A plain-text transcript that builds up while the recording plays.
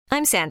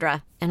I'm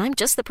Sandra, and I'm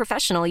just the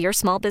professional your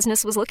small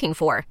business was looking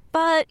for.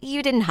 But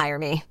you didn't hire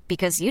me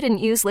because you didn't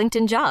use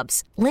LinkedIn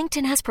Jobs.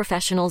 LinkedIn has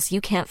professionals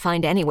you can't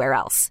find anywhere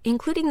else,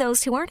 including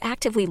those who aren't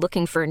actively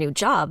looking for a new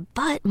job,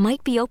 but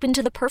might be open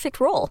to the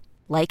perfect role,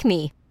 like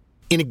me.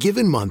 In a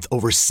given month,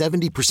 over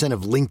 70%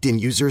 of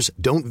LinkedIn users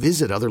don't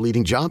visit other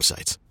leading job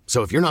sites.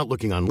 So if you're not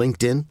looking on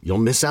LinkedIn, you'll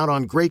miss out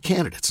on great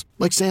candidates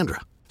like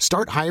Sandra.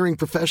 Start hiring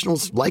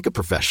professionals like a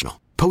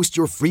professional. Post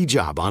your free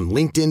job on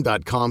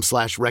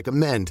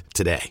linkedin.com/recommend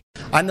today.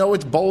 I know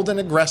it's bold and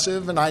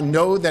aggressive, and I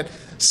know that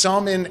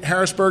some in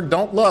Harrisburg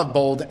don't love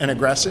bold and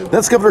aggressive.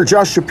 That's Governor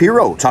Josh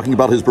Shapiro talking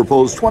about his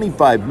proposed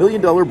 $25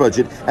 million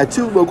budget at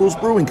Two Locals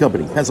Brewing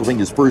Company,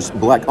 Pennsylvania's first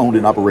black-owned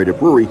and operated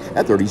brewery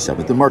at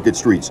 37th and Market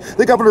Streets.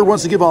 The governor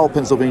wants to give all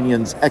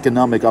Pennsylvanians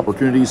economic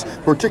opportunities,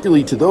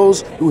 particularly to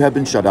those who have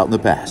been shut out in the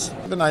past.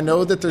 And I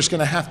know that there's going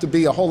to have to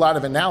be a whole lot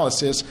of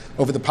analysis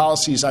over the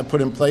policies I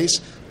put in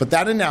place, but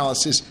that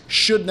analysis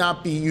should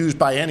not be used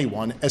by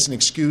anyone as an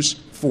excuse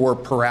for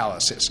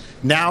paralysis.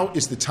 Now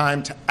is the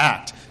time to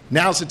act.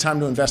 Now's the time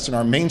to invest in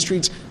our main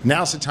streets.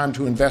 Now's the time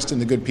to invest in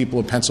the good people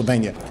of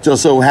Pennsylvania.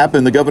 Just so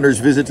happened the governor's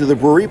visit to the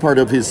brewery, part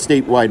of his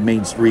statewide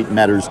Main Street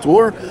Matters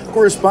tour,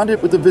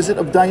 corresponded with the visit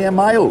of Diane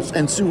Miles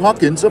and Sue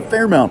Hawkins of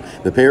Fairmount.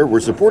 The pair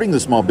were supporting the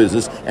small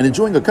business and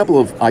enjoying a couple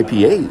of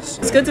IPAs.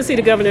 It's good to see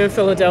the governor in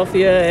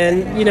Philadelphia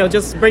and,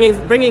 just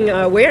bringing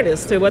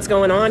awareness to what's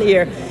going on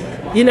here.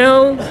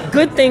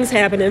 Good things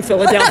happen in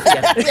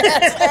Philadelphia.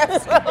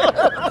 Yes,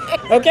 absolutely.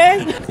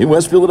 Okay? In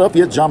West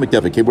Philadelphia, John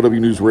McDevitt, KYW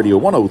Newsradio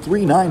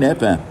 103.9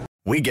 FM.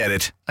 We get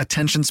it.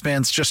 Attention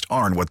spans just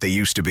aren't what they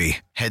used to be.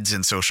 Heads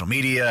in social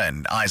media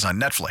and eyes on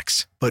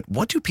Netflix. But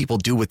what do people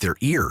do with their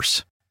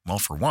ears? Well,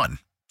 for one,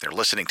 they're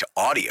listening to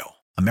audio.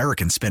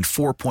 Americans spend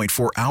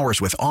 4.4 hours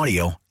with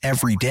audio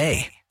every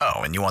day. Oh,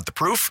 and you want the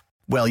proof?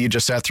 Well, you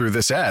just sat through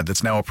this ad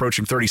that's now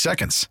approaching 30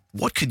 seconds.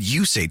 What could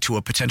you say to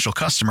a potential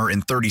customer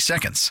in 30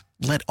 seconds?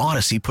 Let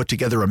Odyssey put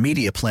together a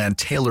media plan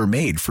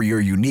tailor-made for your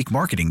unique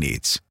marketing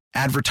needs.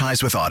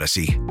 Advertise with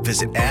Odyssey.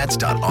 Visit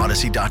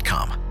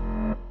ads.odyssey.com.